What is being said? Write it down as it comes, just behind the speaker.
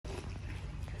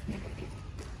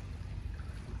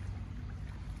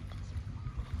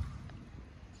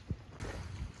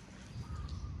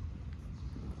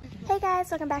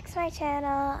guys, welcome back to my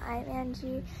channel. I'm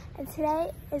Angie, and today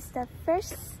is the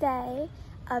first day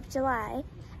of July,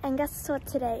 and guess what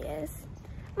today is?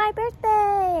 My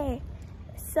birthday!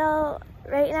 So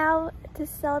right now, to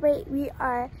celebrate, we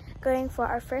are going for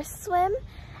our first swim,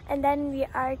 and then we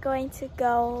are going to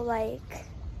go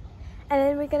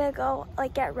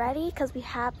get ready because we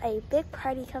have a big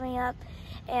party coming up.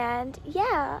 And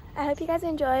yeah, I hope you guys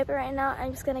enjoy, but right now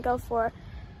I'm just gonna go for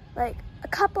like a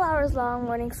couple hours long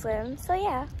morning swim. So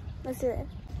yeah, let's do it.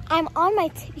 I'm on my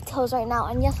tippy toes right now,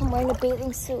 and yes, I'm wearing a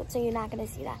bathing suit, so you're not gonna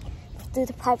see that due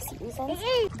to privacy reasons.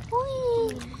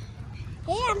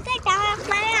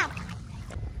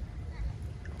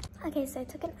 Okay, so I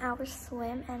took an hour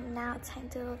swim, and now it's time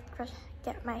to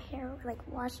get my hair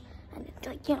washed and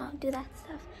do that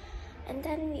stuff. And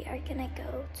then we are gonna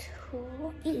go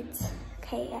to eat.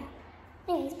 Okay, yeah.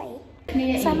 Anyways, bye.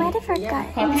 So I might have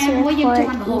forgotten to record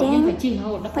eating,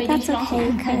 but that's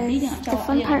okay because the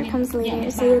fun part comes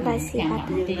later, so you guys see that.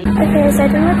 Okay, so I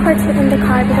didn't record it in the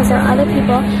car because there are other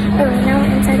people, but right now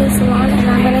we're inside the salon, and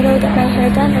I'm gonna go get my hair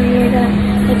done, and we're gonna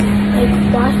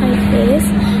wash my face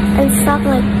and stuff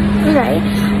right.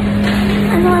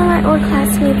 And one of my old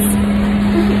classmates,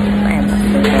 I love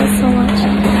you guys so much.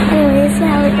 Anyways,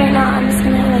 yeah, right now I'm just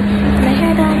gonna get my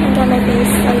hair done and get my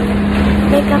face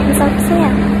makeup and stuff, so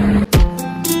yeah.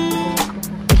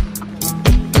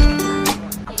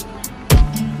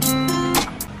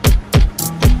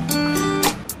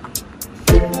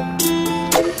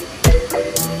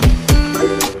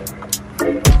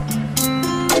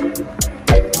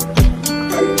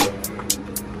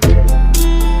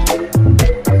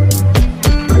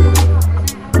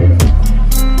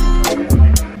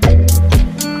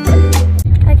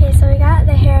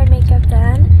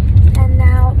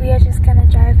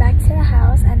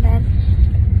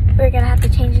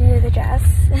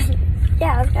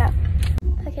 Yeah, let's go.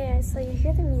 Okay guys, so you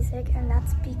hear the music, and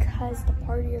that's because the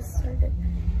party has started.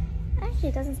 Actually,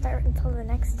 it doesn't start until the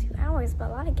next 2 hours, but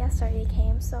a lot of guests already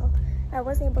came, so I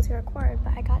wasn't able to record,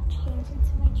 but I got changed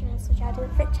into my dress, which I'll do a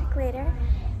fit check later.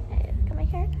 I got my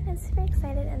hair done, I'm super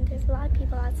excited, and there's a lot of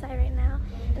people outside right now,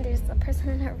 and there's a person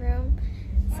in her room.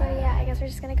 So yeah, I guess we're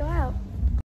just gonna go out.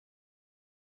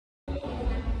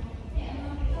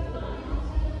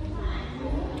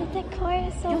 The decor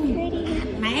is so pretty.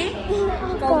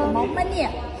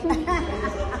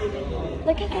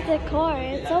 Look at the decor,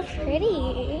 it's so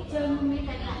pretty.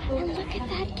 And look at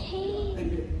that cake.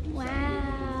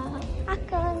 Wow.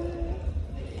 Akong.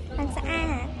 Ang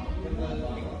saan?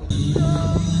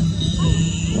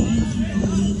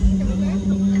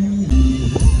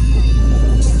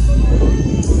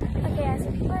 Okay guys, so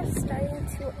people are starting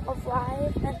to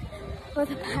arrive, and for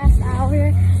the past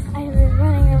hour I have been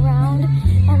running around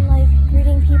and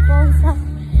greeting people and stuff.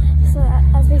 So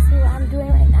that's basically what I'm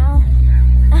doing right now.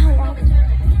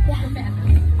 Yeah.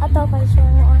 I thought I was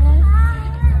showing it online.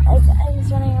 I'm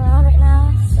just running around right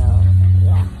now, so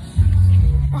yeah.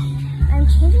 I'm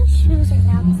changing shoes right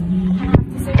now because I have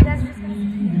to. So you guys are just gonna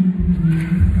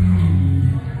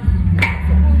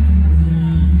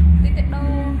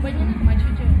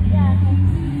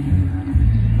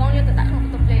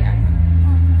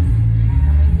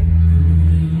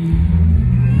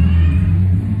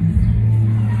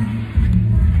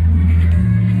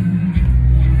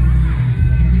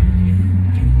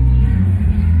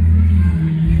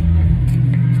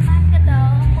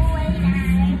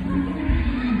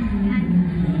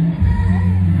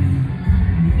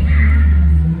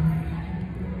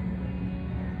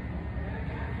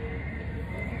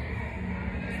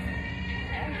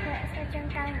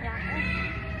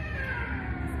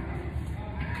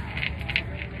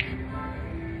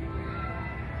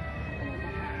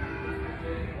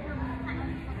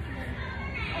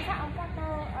yeah, okay.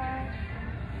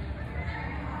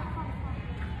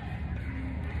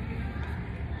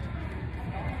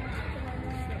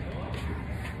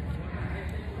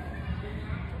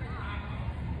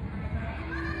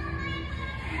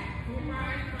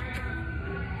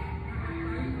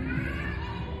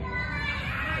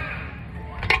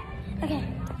 Okay,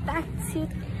 back to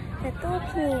the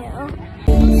Filipino.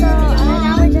 So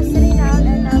now we're just sitting down,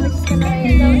 and now we're just gonna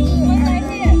go eat.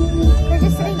 We're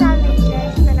just sitting down and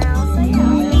eating for now. So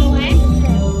yeah.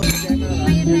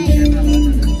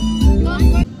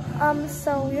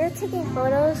 So we were taking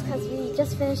photos because we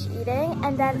just finished eating,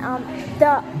 and then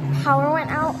the power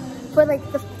went out for the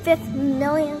 5th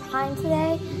millionth time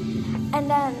today, and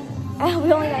then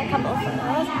we only got a couple of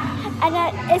photos, and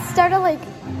then it started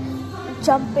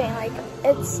jumping,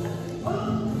 it's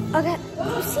okay. Do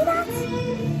you see that?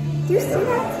 Do you see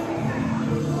that?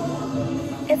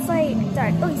 It's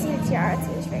dark. Oh, you see the tiara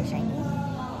too, it's very shiny.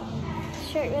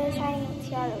 shirt really shiny,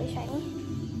 tiara really shiny.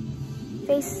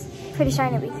 Face pretty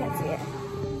shiny, but you can't see it.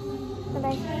 But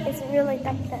like, it's really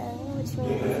dark then, which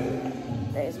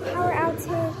means there's power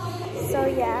outage. So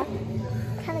yeah,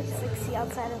 kind of just like see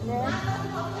outside of there.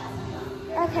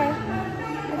 Okay,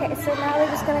 so now we're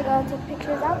just gonna go take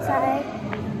pictures outside,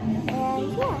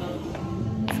 and yeah,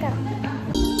 let's go.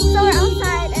 So we're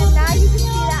outside, and now you can see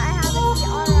that I have the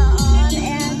tiara on,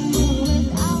 and this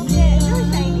outfit is really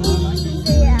shiny.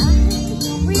 So yeah,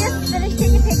 we just finished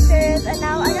taking pictures, and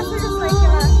now I guess we're just like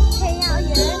gonna hang out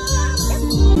here.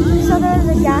 So there's a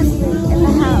gas leak in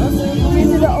the house due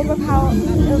to the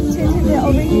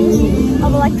overuse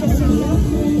of electricity.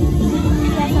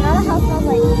 Yeah, so now the house smells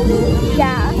like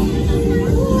gas.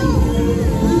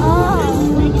 Oh,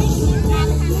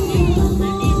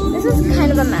 this is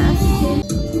kind of a mess.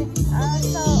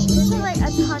 So this is like a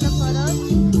ton of photos,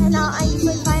 and now I'm just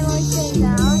like finally sitting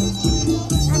down,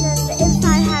 and then the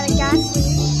inside had a gas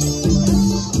leak,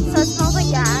 so it smells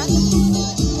like gas.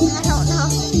 I don't know.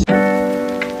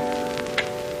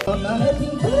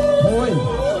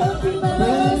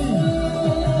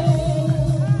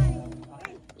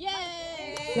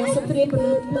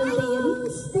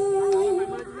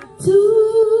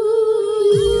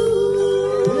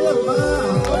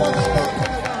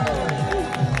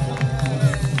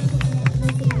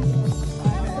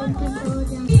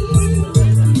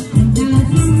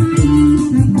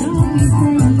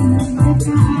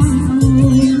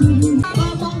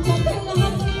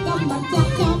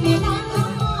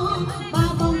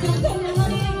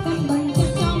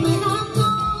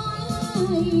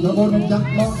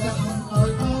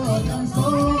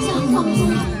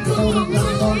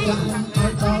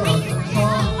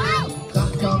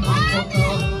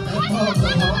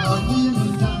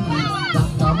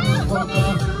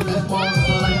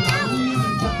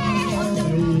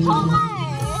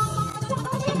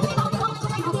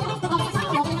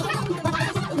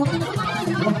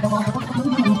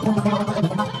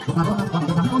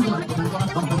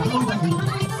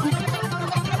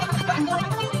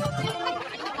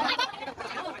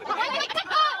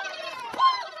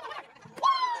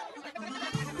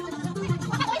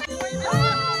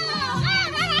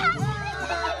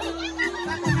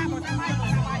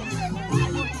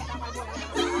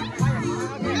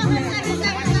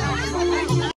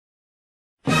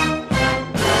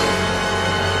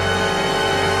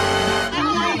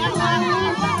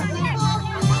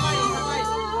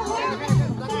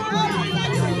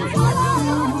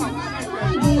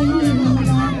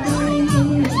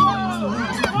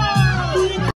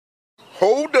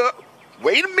 Hold up.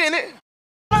 Wait a minute.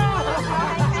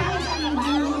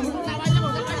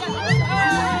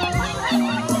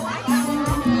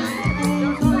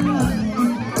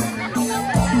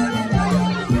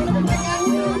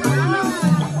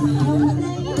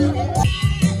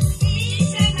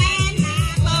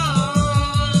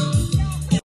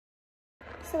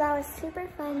 So that was super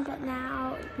fun, but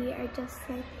now we are just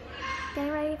like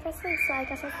getting ready for sleep. So I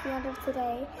guess that's the end of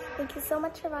today. Thank you so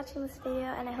much for watching this video,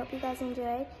 and I hope you guys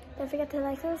enjoyed. Don't forget to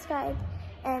like, subscribe,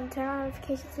 and turn on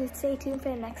notifications to stay tuned for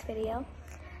the next video.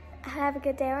 Have a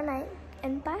good day or night,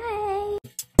 and bye!